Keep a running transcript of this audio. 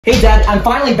Hey Dad, I'm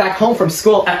finally back home from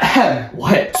school. Ahem.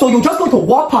 What? So you're just going to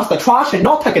walk past the trash and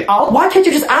not take it out? Why can't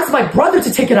you just ask my brother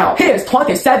to take it out? He is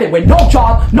 27 with no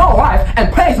job, no wife,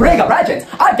 and plays League of Legends.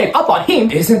 I gave up on him.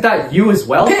 Isn't that you as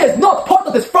well? He is not part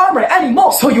of this family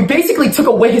anymore. So you basically took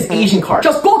away his Asian card.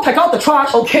 Just go take out the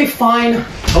trash. Okay, fine.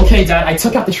 Okay, Dad, I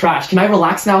took out the trash. Can I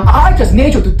relax now? I just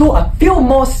need you to do a few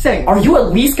more things. Are you at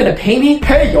least gonna pay me?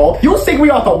 Hey yo, you think we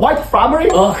are the white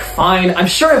family? Ugh, fine. I'm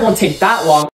sure it won't take that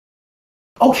long.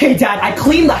 Okay, Dad, I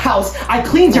cleaned the house, I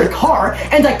cleaned your car,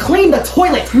 and I cleaned the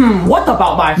toilet. What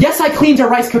about mine? Yes, I cleaned your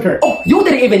rice cooker. Oh, you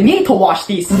didn't even need to wash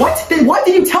these. What? Then why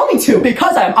did you tell me to?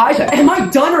 Because I am Asian. Am I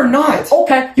done or not?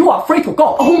 Okay, you are free to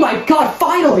go. Oh my god,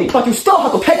 finally! But you still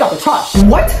have to take out the trash.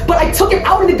 What? But I took it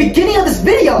out in the beginning of this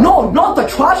video! No, not the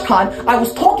trash can. I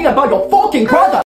was talking about your fucking brother.